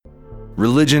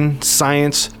Religion,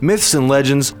 science, myths, and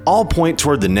legends all point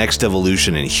toward the next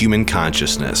evolution in human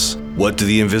consciousness. What do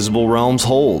the invisible realms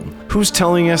hold? Who's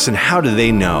telling us and how do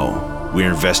they know? We're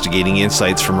investigating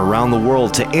insights from around the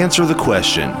world to answer the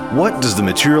question, what does the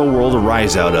material world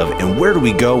arise out of and where do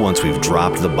we go once we've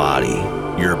dropped the body?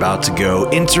 You're about to go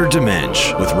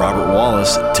interdimension with Robert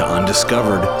Wallace to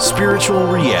undiscovered spiritual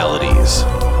realities.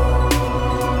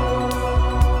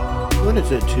 What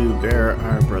is it to bear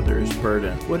our brother's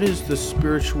burden? What is the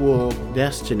spiritual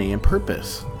destiny and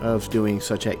purpose of doing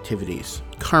such activities,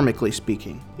 karmically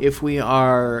speaking? If we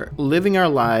are living our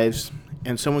lives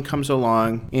and someone comes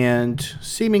along and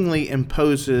seemingly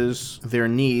imposes their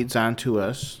needs onto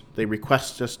us, they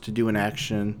request us to do an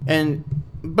action,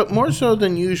 but more so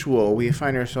than usual, we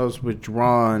find ourselves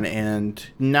withdrawn and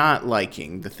not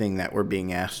liking the thing that we're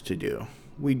being asked to do.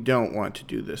 We don't want to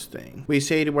do this thing. We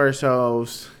say to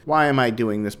ourselves, why am I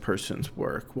doing this person's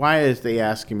work? Why is they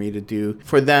asking me to do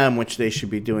for them, which they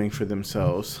should be doing for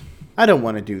themselves? I don't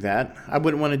want to do that. I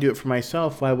wouldn't want to do it for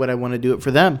myself. Why would I want to do it for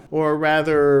them? Or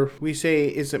rather, we say,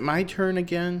 is it my turn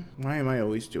again? Why am I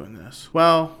always doing this?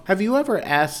 Well, have you ever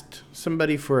asked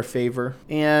somebody for a favor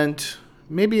and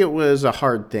maybe it was a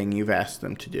hard thing you've asked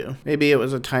them to do. Maybe it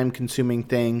was a time-consuming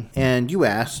thing, and you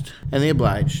asked, and they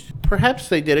obliged. Perhaps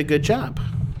they did a good job.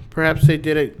 Perhaps they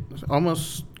did it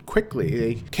almost quickly.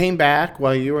 They came back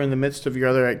while you were in the midst of your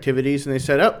other activities, and they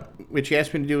said, oh, what you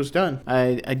asked me to do was done.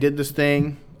 I did this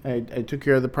thing. I took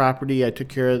care of the property. I took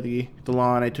care of the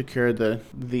lawn. I took care of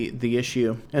the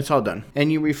issue. It's all done.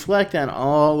 And you reflect on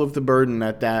all of the burden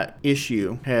that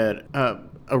issue had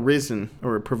arisen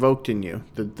or provoked in you,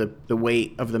 the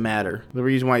weight of the matter, the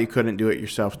reason why you couldn't do it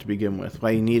yourself to begin with, why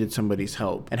you needed somebody's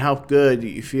help, and how good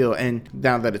you feel and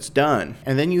now that it's done.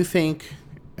 And then you think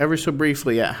ever so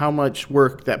briefly at how much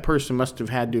work that person must have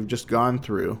had to have just gone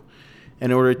through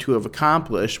in order to have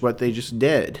accomplished what they just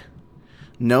did,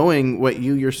 knowing what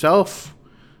you yourself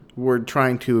were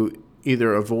trying to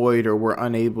either avoid or were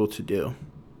unable to do.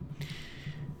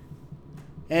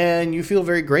 And you feel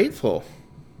very grateful.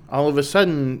 All of a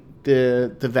sudden,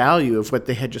 the value of what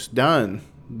they had just done,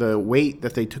 the weight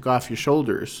that they took off your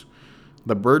shoulders,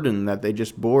 the burden that they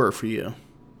just bore for you,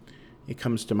 it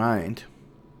comes to mind.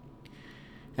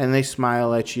 And they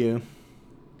smile at you,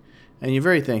 and you're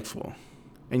very thankful.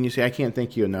 And you say, I can't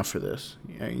thank you enough for this.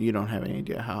 You don't have any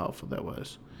idea how helpful that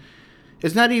was.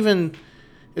 It's not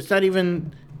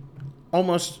even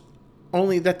almost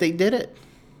only that they did it.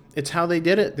 It's how they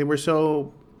did it. They were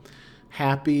so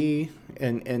happy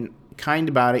and kind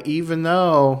about it, even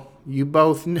though you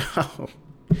both know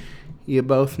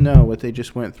what they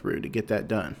just went through to get that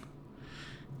done.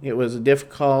 It was a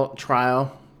difficult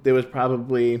trial. There was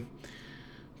probably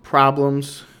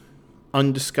problems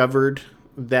undiscovered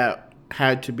that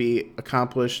had to be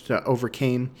accomplished to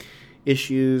overcome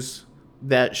issues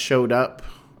that showed up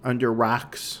under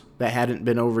rocks that hadn't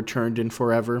been overturned in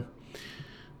forever.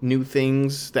 New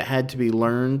things that had to be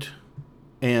learned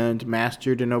and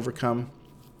mastered and overcome.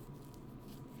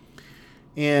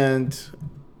 And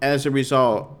as a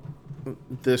result,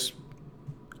 this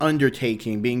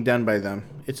undertaking being done by them,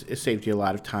 it saved you a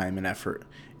lot of time and effort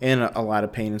and a lot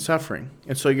of pain and suffering.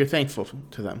 And so you're thankful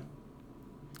to them.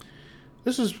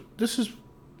 This is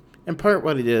in part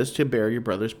what it is to bear your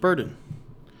brother's burden,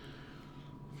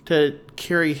 to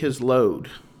carry his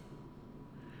load,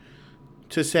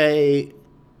 to say,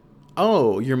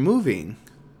 oh, you're moving.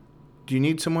 Do you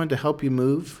need someone to help you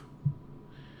move?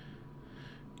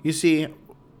 You see,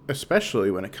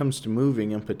 especially when it comes to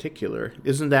moving in particular,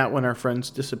 isn't that when our friends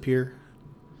disappear?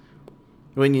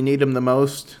 When you need them the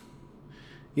most?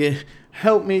 You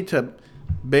help me to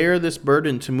bear this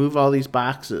burden, to move all these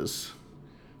boxes,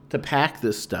 to pack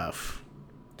this stuff,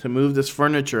 to move this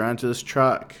furniture onto this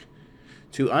truck,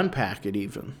 to unpack it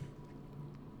even.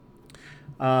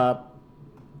 That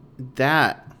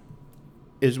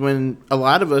is when a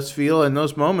lot of us feel in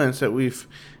those moments that we've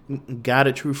got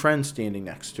a true friend standing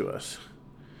next to us.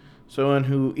 Someone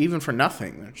who, even for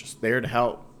nothing, they're just there to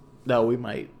help. Though we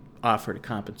might offer to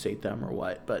compensate them or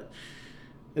what, but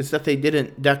it's that they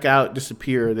didn't duck out,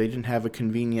 disappear. They didn't have a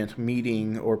convenient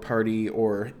meeting or party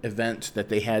or event that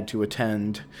they had to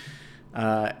attend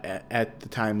at the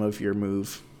time of your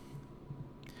move.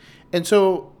 And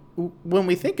so when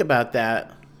we think about that,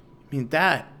 I mean,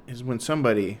 that is when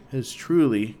somebody is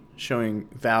truly showing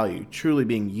value, truly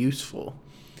being useful.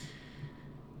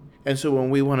 And so when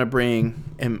we want to bring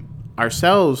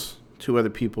ourselves to other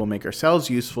people, make ourselves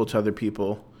useful to other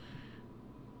people,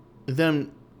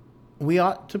 then we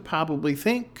ought to probably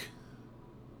think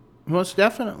most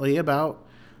definitely about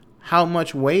how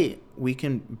much weight we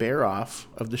can bear off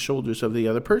of the shoulders of the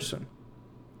other person.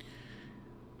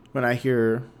 when I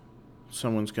hear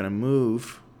someone's going to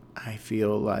move, I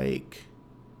feel like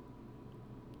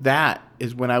that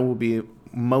is when I will be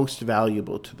most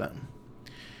valuable to them.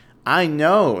 I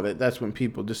know that that's when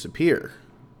people disappear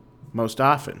most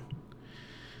often.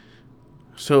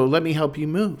 So let me help you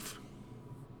move.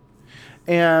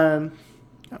 And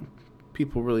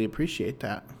people really appreciate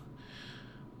that.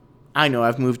 I know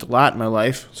I've moved a lot in my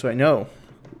life, so I know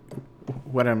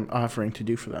what I'm offering to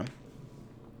do for them.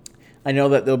 I know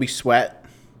that there'll be sweat.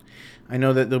 I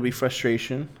know that there'll be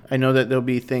frustration. I know that there'll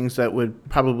be things that would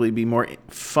probably be more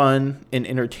fun and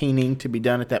entertaining to be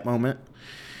done at that moment.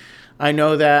 I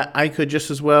know that I could just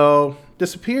as well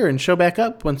disappear and show back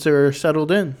up once they're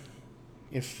settled in.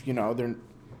 If, they're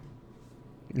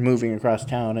moving across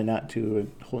town and not to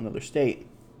a whole other state.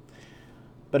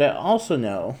 But I also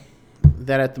know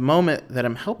that at the moment that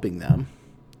I'm helping them,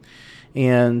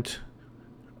 and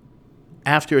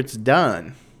after it's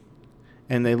done,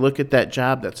 and they look at that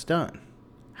job that's done,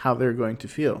 how they're going to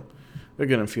feel. They're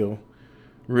going to feel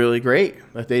really great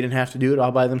that they didn't have to do it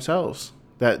all by themselves,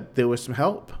 that there was some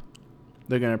help.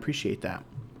 They're going to appreciate that.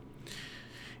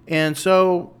 And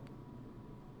so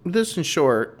this, in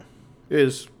short,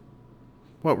 is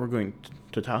what we're going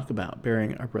to talk about,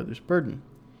 bearing our brother's burden.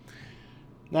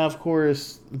 Now, of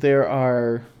course, there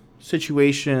are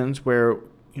situations where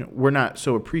we're not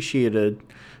so appreciated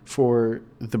for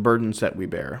the burdens that we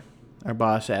bear. Our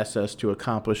boss asks us to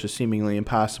accomplish a seemingly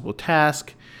impossible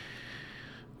task.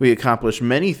 We accomplish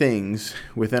many things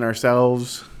within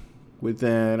ourselves,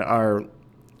 within our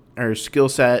skill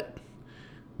set.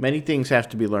 Many things have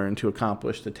to be learned to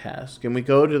accomplish the task. And we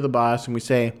go to the boss and we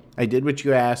say, I did what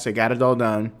you asked. I got it all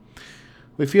done.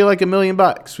 We feel like $1 million.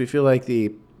 We feel like the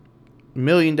 $1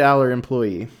 million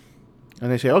employee.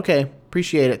 And they say, okay,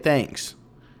 appreciate it. Thanks.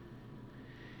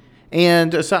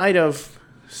 And aside of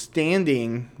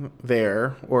standing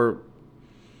there or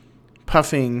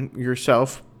puffing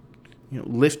yourself,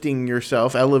 lifting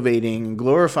yourself, elevating,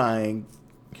 glorifying,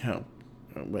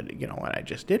 what I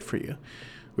just did for you,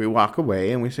 we walk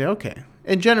away and we say, okay.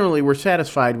 And generally, we're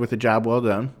satisfied with the job well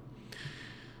done.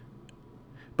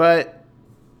 But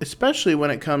especially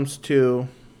when it comes to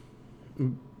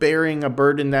bearing a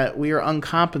burden that we are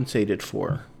uncompensated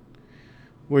for,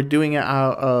 we're doing it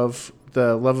out of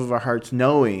the love of our hearts,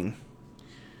 knowing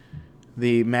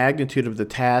the magnitude of the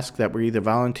task that we're either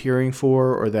volunteering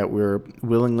for or that we're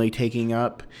willingly taking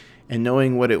up, and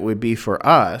knowing what it would be for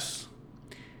us,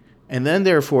 and then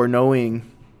therefore knowing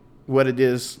what it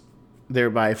is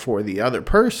thereby for the other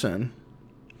person,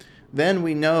 then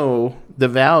we know the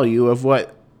value of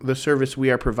what the service we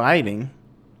are providing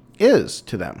is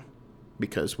to them,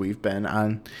 because we've been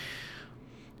on,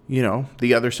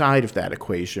 the other side of that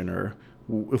equation. Or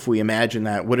if we imagine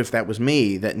that, what if that was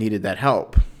me that needed that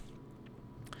help?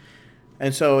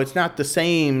 And so it's not the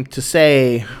same to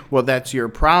say, well, that's your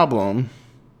problem.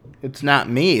 It's not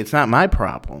me. It's not my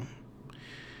problem.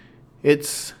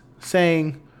 It's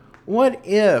saying, what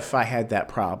if I had that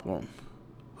problem?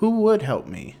 Who would help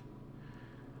me?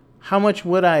 How much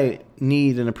would I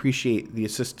need and appreciate the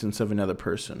assistance of another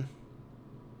person?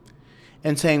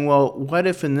 And saying, well, what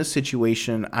if in this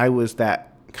situation I was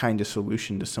that kind of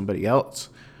solution to somebody else?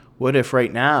 What if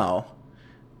right now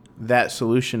that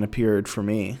solution appeared for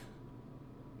me?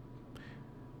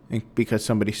 Because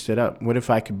somebody stood up. What if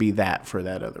I could be that for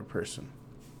that other person?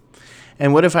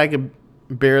 And what if I could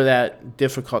bear that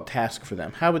difficult task for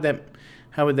them? How would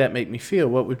that make me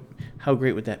feel? How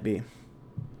great would that be?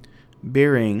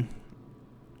 Bearing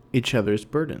each other's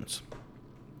burdens.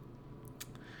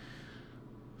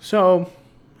 So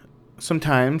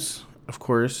sometimes, of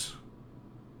course,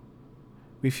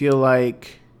 we feel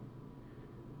like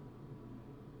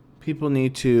people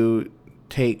need to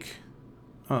take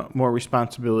more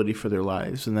responsibility for their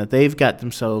lives, and that they've got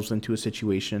themselves into a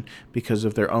situation because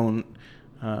of their own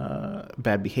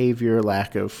bad behavior,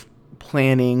 lack of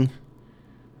planning,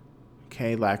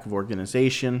 lack of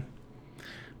organization.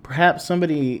 Perhaps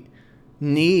somebody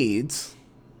needs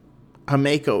a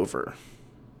makeover,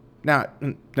 not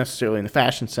necessarily in the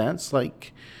fashion sense,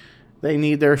 like they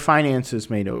need their finances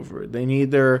made over. They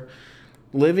need their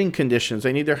living conditions.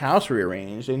 They need their house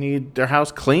rearranged. They need their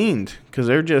house cleaned because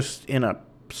they're just in a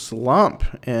slump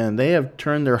and they have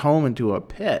turned their home into a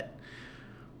pit.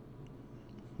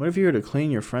 What if you were to clean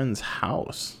your friend's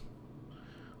house?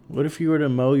 What if you were to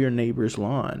mow your neighbor's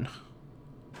lawn?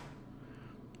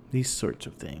 These sorts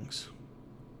of things.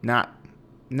 Not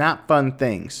fun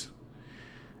things.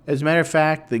 As a matter of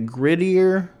fact, the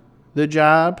grittier the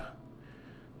job,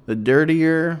 the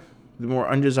dirtier, the more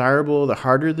undesirable, the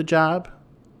harder the job,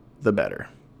 the better.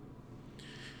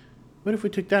 What if we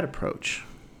took that approach?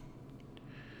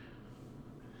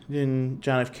 Didn't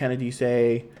John F. Kennedy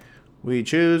say, "We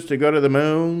choose to go to the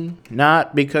moon,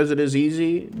 not because it is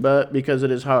easy, but because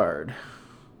it is hard"?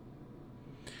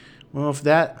 Well, if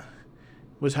that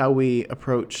was how we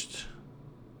approached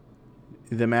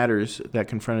the matters that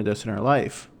confronted us in our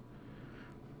life,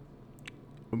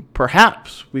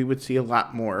 perhaps we would see a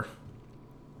lot more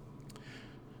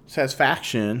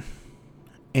satisfaction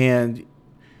and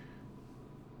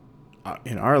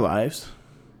in our lives,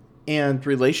 and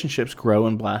relationships grow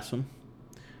and blossom.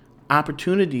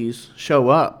 Opportunities show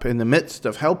up in the midst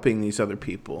of helping these other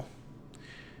people.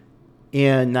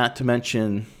 And not to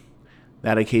mention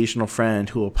that occasional friend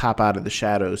who will pop out of the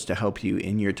shadows to help you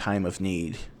in your time of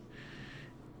need.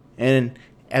 And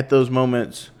at those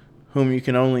moments, whom you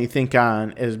can only think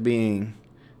on as being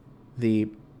the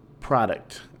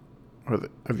product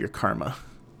of your karma.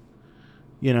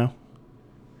 You know?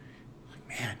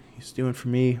 Man, he's doing for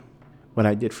me what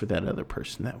I did for that other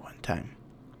person that one time.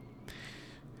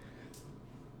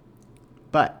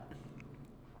 But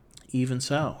even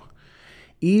so,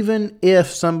 even if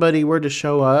somebody were to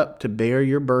show up to bear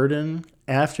your burden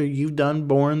after you've done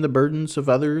borne the burdens of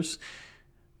others,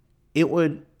 it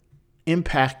would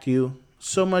impact you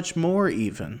so much more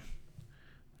even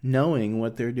knowing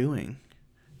what they're doing,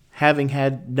 having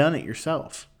had done it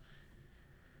yourself,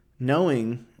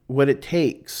 knowing what it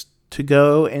takes to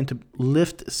go and to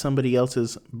lift somebody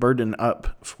else's burden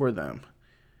up for them,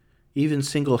 even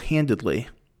single-handedly.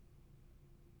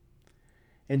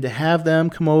 And to have them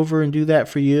come over and do that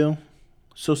for you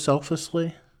so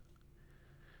selflessly,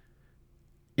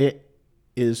 it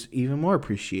is even more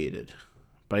appreciated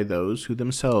by those who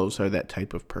themselves are that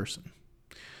type of person.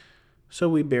 So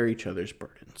we bear each other's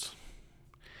burdens.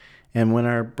 And when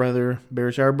our brother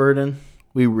bears our burden,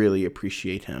 we really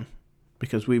appreciate him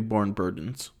because we've borne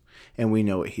burdens and we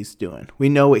know what he's doing. We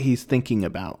know what he's thinking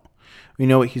about. We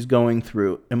know what he's going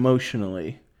through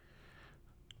emotionally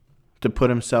to put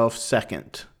himself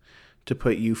second, to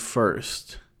put you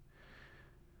first,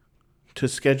 to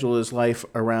schedule his life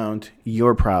around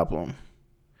your problem,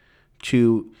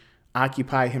 to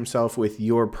occupy himself with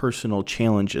your personal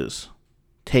challenges,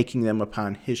 taking them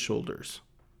upon his shoulders.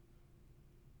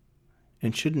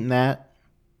 And shouldn't that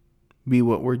be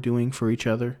what we're doing for each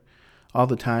other all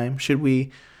the time? Should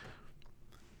we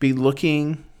be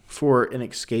looking for an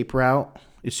escape route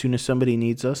as soon as somebody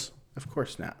needs us? Of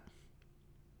course not.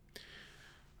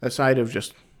 Aside of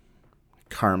just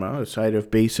karma, aside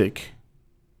of basic,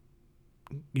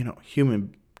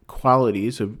 human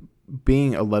qualities of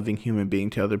being a loving human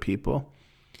being to other people,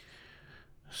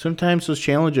 sometimes those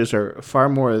challenges are far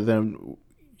more than,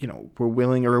 we're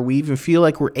willing or we even feel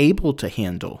like we're able to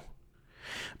handle.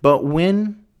 But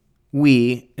when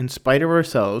we, in spite of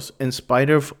ourselves, in spite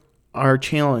of our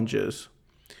challenges,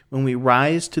 when we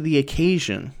rise to the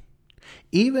occasion,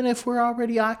 even if we're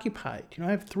already occupied,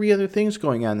 I have 3 other things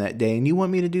going on that day and you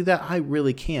want me to do that, I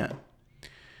really can't.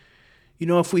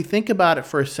 If we think about it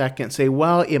for a second, say,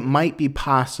 well, it might be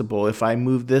possible if I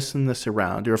move this and this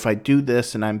around, or if I do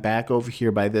this and I'm back over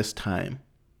here by this time.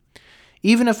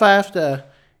 Even if I have to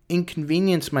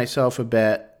inconvenience myself a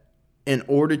bit in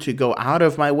order to go out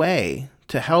of my way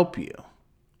to help you,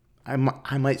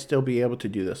 I might still be able to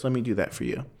do this. Let me do that for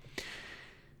you.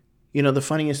 The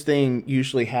funniest thing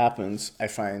usually happens, I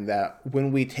find, that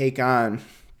when we take on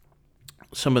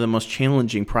some of the most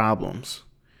challenging problems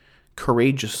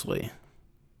courageously,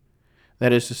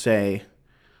 that is to say,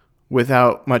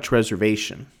 without much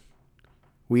reservation,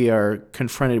 we are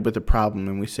confronted with a problem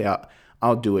and we say,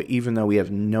 I'll do it, even though we have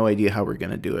no idea how we're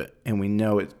going to do it. And we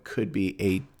know it could be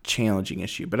a challenging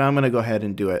issue, but I'm going to go ahead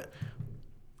and do it,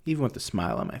 even with a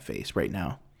smile on my face right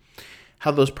now.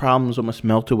 How those problems almost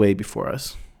melt away before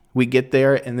us. We get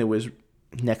there and there was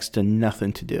next to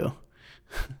nothing to do.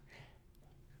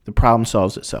 The problem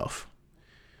solves itself.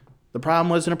 The problem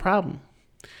wasn't a problem.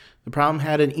 The problem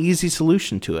had an easy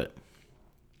solution to it.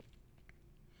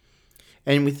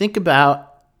 And we think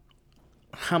about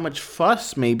how much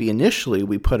fuss maybe initially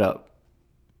we put up,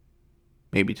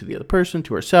 maybe to the other person,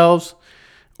 to ourselves,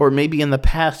 or maybe in the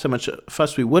past how much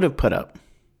fuss we would have put up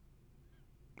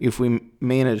if we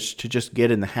managed to just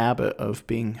get in the habit of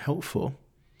being helpful.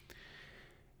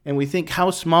 And we think how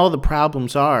small the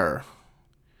problems are,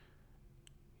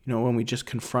 when we just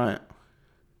confront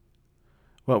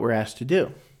what we're asked to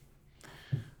do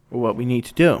or what we need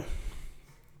to do.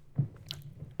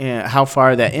 And how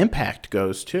far that impact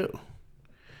goes, too.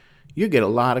 You get a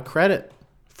lot of credit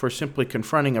for simply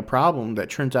confronting a problem that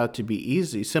turns out to be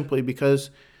easy simply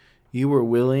because you were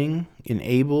willing and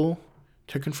able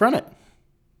to confront it.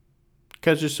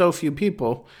 Because there's so few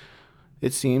people,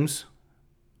 it seems,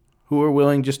 who are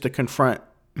willing just to confront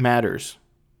matters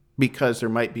because there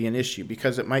might be an issue,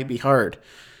 because it might be hard.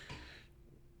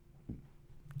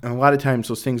 And a lot of times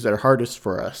those things that are hardest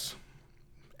for us,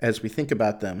 as we think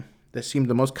about them, that seem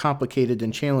the most complicated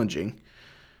and challenging,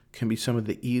 can be some of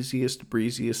the easiest,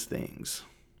 breeziest things.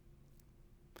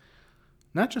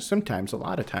 Not just sometimes, a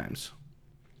lot of times.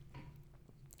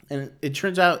 And it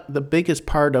turns out the biggest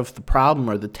part of the problem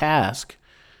or the task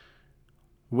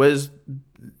was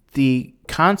the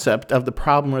concept of the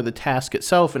problem or the task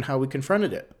itself and how we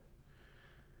confronted it.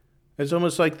 It's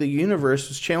almost like the universe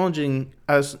is challenging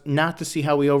us not to see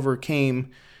how we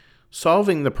overcame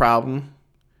solving the problem,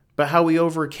 but how we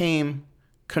overcame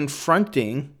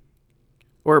confronting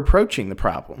or approaching the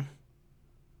problem.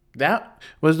 That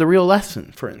was the real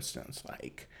lesson, for instance.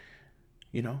 Like,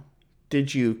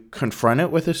 did you confront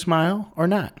it with a smile or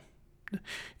not?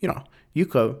 You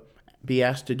could be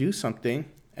asked to do something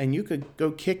and you could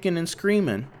go kicking and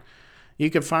screaming. You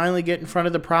could finally get in front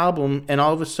of the problem and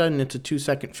all of a sudden it's a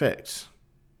 2-second fix.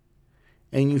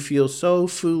 And you feel so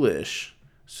foolish,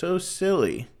 so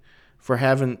silly for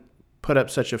having put up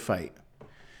such a fight.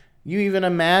 You even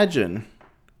imagine,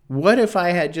 what if I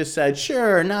had just said,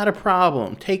 sure, not a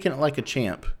problem, taking it like a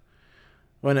champ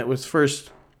when it was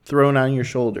first thrown on your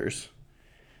shoulders?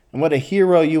 And what a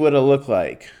hero you would have looked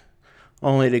like,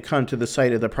 only to come to the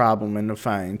site of the problem and to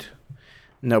find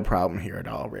no problem here at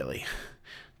all, really.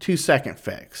 2-second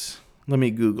fix. Let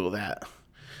me Google that.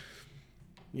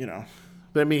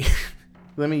 Let me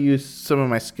use some of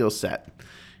my skill set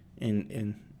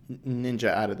and ninja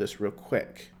out of this real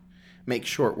quick. Make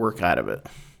short work out of it.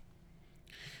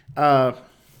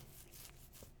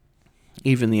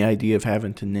 Even the idea of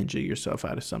having to ninja yourself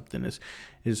out of something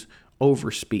is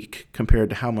overspeak compared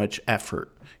to how much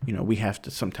effort we have to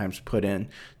sometimes put in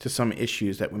to some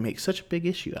issues that we make such a big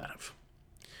issue out of.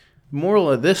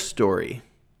 Moral of this story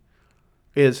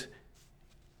is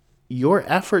your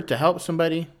effort to help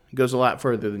somebody goes a lot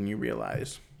further than you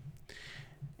realize.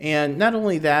 And not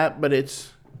only that, but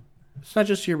it's not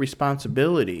just your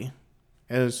responsibility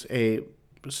as a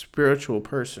spiritual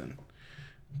person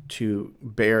to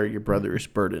bear your brother's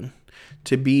burden,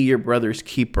 to be your brother's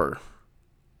keeper,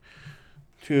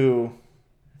 to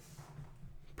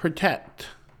protect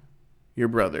your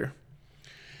brother.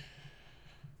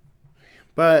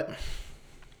 But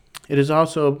it is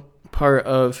also part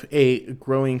of a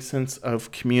growing sense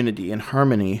of community and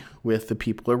harmony with the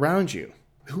people around you,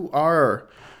 who are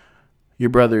your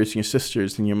brothers and your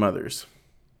sisters and your mothers.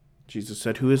 Jesus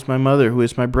said, "Who is my mother? Who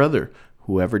is my brother?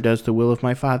 Whoever does the will of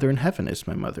my Father in heaven is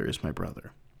my mother, is my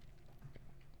brother."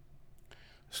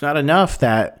 It's not enough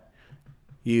that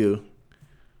you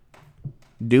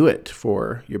do it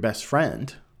for your best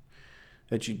friend,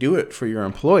 that you do it for your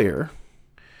employer,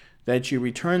 that you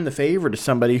return the favor to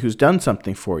somebody who's done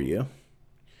something for you,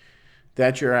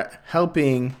 that you're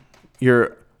helping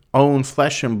your own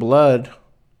flesh and blood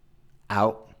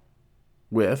out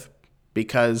with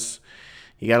because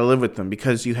you got to live with them,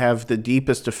 because you have the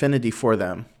deepest affinity for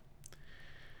them.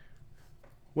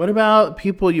 What about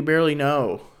people you barely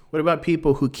know? What about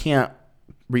people who can't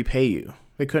repay you?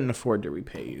 They couldn't afford to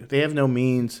repay you. They have no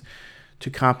means to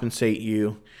compensate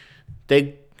you.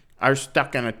 They are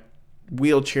stuck in a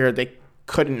wheelchair. They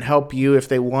couldn't help you if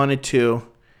they wanted to.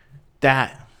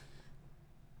 That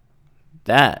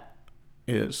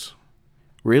is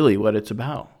really what it's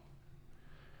about.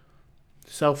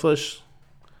 Selfless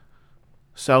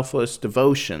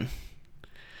devotion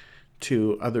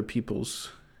to other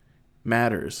people's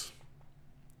matters.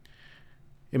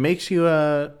 It makes you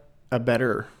a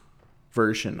better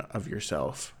version of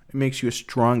yourself. It makes you a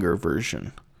stronger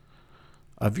version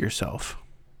of yourself.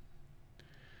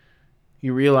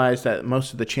 You realize that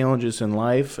most of the challenges in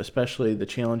life, especially the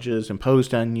challenges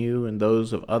imposed on you and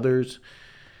those of others,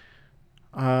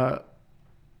 aren't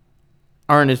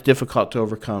as difficult to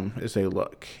overcome as they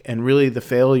look. And really the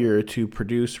failure to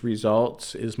produce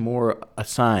results is more a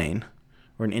sign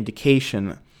or an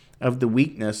indication of the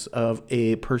weakness of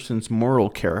a person's moral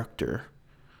character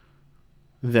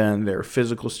than their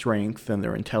physical strength and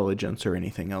their intelligence or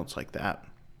anything else like that.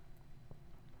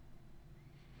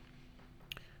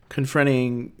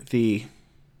 Confronting the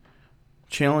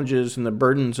challenges and the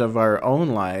burdens of our own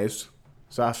lives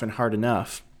is often hard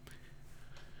enough.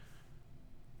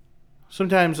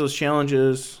 Sometimes those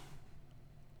challenges,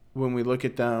 when we look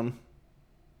at them,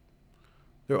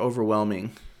 they're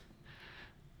overwhelming.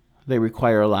 They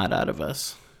require a lot out of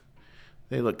us.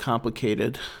 They look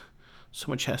complicated. So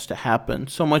much has to happen.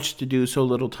 So much to do, so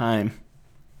little time.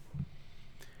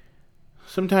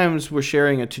 Sometimes we're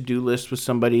sharing a to-do list with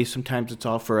somebody. Sometimes it's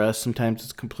all for us. Sometimes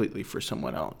it's completely for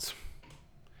someone else.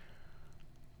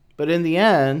 But in the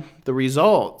end, the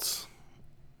results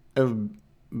of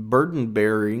burden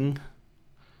bearing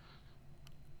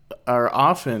are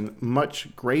often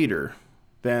much greater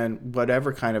than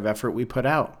whatever kind of effort we put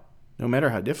out, no matter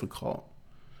how difficult.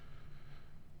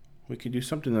 We could do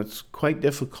something that's quite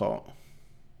difficult,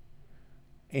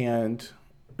 and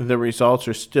the results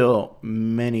are still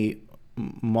many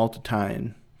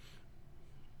multitudes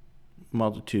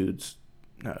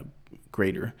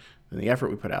greater than the effort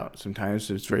we put out. Sometimes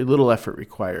there's very little effort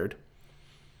required.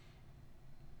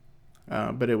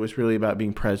 But it was really about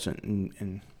being present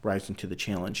and rising to the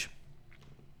challenge.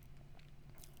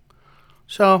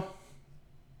 So,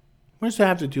 what does that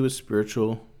have to do with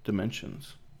spiritual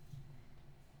dimensions?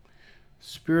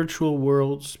 Spiritual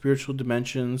worlds, spiritual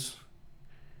dimensions.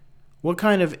 What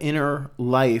kind of inner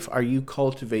life are you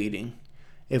cultivating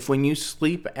if when you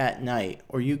sleep at night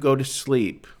or you go to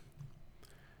sleep,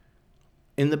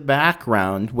 in the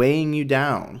background, weighing you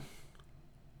down,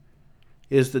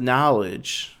 is the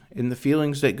knowledge and the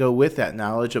feelings that go with that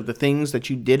knowledge of the things that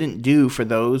you didn't do for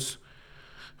those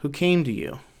who came to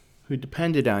you, who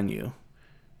depended on you,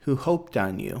 who hoped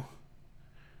on you.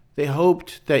 They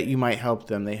hoped that you might help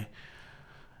them.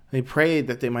 They prayed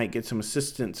that they might get some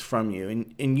assistance from you.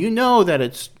 And you know that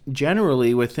it's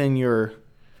generally within your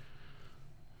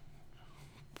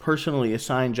personally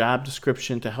assigned job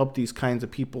description to help these kinds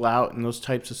of people out in those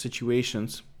types of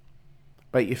situations.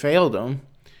 But you failed them.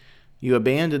 You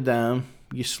abandoned them.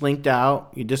 You slinked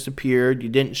out. You disappeared. You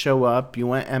didn't show up. You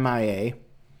went MIA.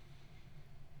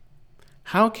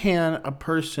 How can a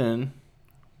person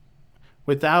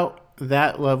without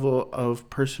that level of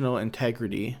personal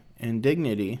integrity and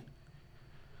dignity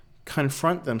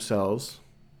confront themselves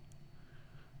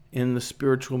in the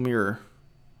spiritual mirror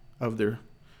of their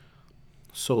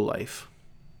soul life?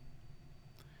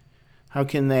 How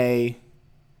can they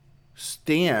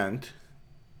stand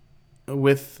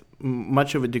with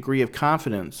much of a degree of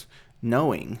confidence,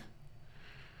 knowing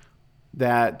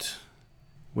that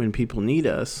when people need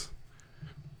us,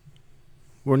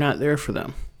 we're not there for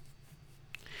them?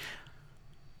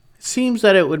 It seems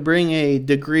that it would bring a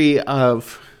degree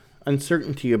of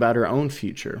uncertainty about our own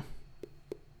future.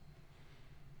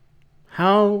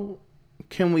 How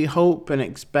can we hope and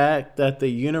expect that the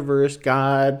universe,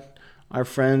 God, our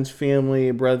friends,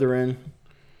 family, brethren,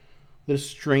 the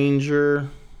stranger,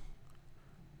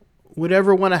 would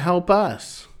ever want to help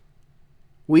us?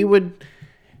 We would,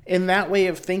 in that way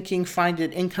of thinking, find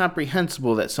it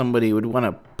incomprehensible that somebody would want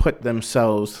to put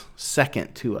themselves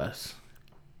second to us.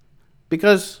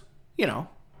 Because,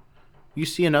 you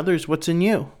see in others what's in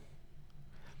you.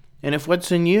 And if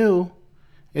what's in you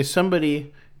is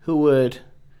somebody who would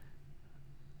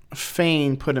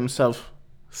fain put himself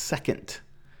second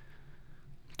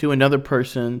to another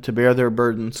person to bear their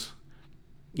burdens,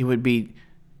 it would be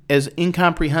as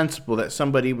incomprehensible that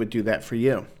somebody would do that for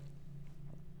you.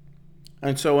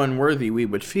 And so unworthy we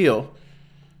would feel,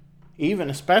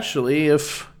 even especially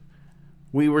if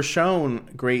we were shown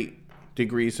great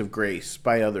degrees of grace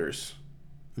by others,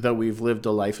 though we've lived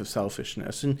a life of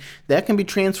selfishness. And that can be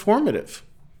transformative.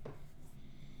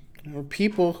 There are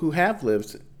people who have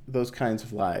lived those kinds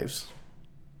of lives,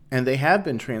 and they have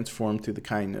been transformed through the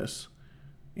kindness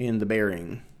and the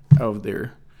bearing of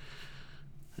their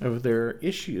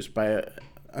issues by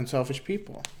unselfish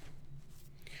people.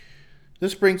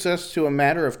 This brings us to a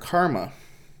matter of karma.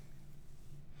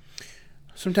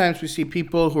 Sometimes we see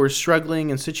people who are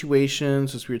struggling in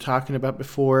situations, as we were talking about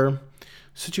before,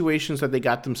 situations that they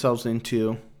got themselves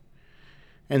into.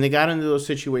 And they got into those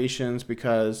situations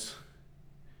because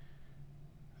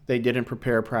they didn't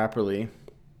prepare properly.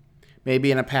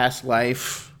 Maybe in a past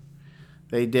life,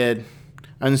 they did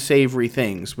unsavory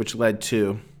things, which led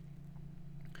to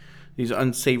these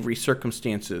unsavory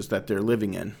circumstances that they're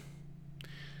living in.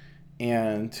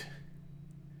 And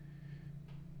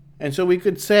so we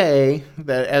could say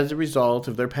that as a result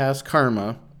of their past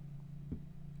karma,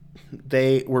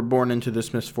 they were born into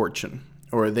this misfortune,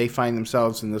 or they find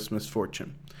themselves in this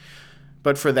misfortune.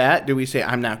 But for that, do we say,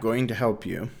 I'm not going to help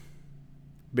you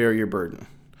bear your burden,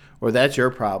 or that's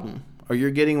your problem, or you're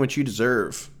getting what you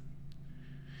deserve?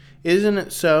 Isn't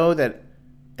it so that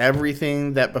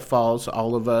everything that befalls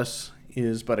all of us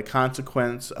is but a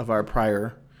consequence of our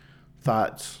prior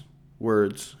thoughts,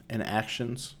 words, and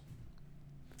actions?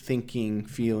 Thinking,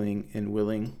 feeling, and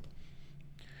willing.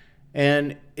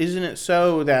 And isn't it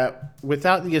so that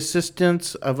without the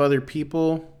assistance of other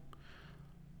people,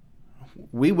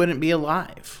 we wouldn't be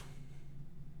alive?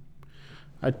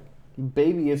 A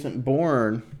baby isn't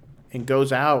born and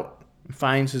goes out and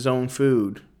finds his own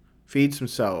food, feeds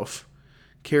himself,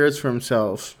 cares for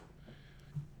himself,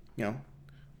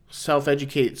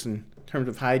 self-educates in terms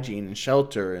of hygiene and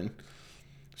shelter, and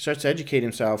starts to educate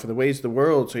himself in the ways of the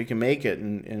world so he can make it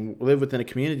and live within a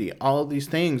community. All of these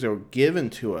things are given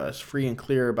to us free and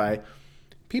clear by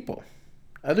people,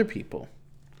 other people.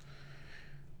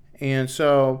 And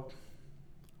so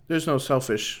there's no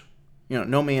selfish,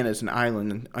 no man is an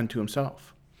island unto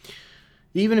himself.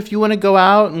 Even if you want to go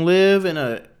out and live in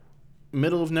a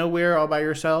middle of nowhere all by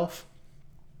yourself,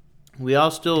 we all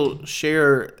still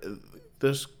share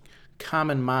this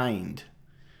common mind.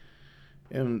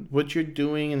 And what you're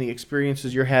doing and the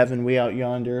experiences you're having way out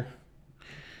yonder,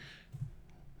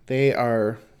 they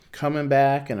are coming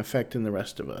back and affecting the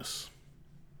rest of us.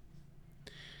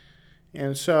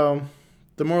 And so,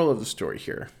 the moral of the story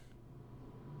here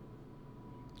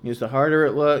is the harder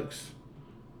it looks,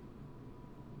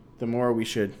 the more we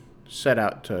should set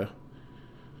out to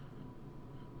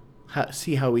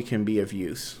see how we can be of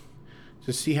use.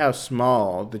 To see how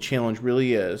small the challenge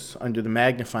really is under the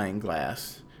magnifying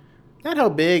glass. Not how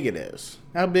big it is,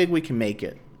 how big we can make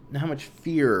it, and how much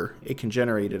fear it can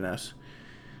generate in us.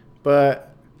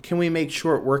 But can we make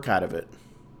short work out of it?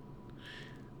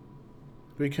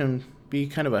 We can be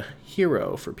kind of a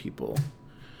hero for people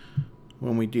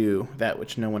when we do that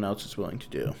which no one else is willing to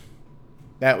do.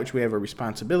 That which we have a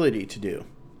responsibility to do.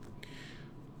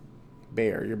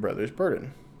 Bear your brother's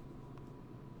burden.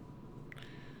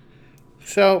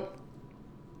 So,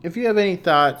 if you have any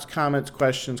thoughts, comments,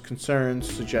 questions, concerns,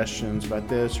 suggestions about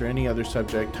this or any other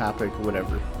subject, topic, or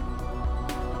whatever,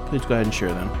 please go ahead and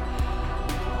share them.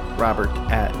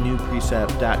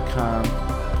 Robert@newprecept.com.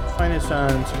 Find us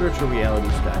on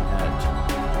spiritualrealities.net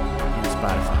and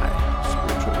Spotify.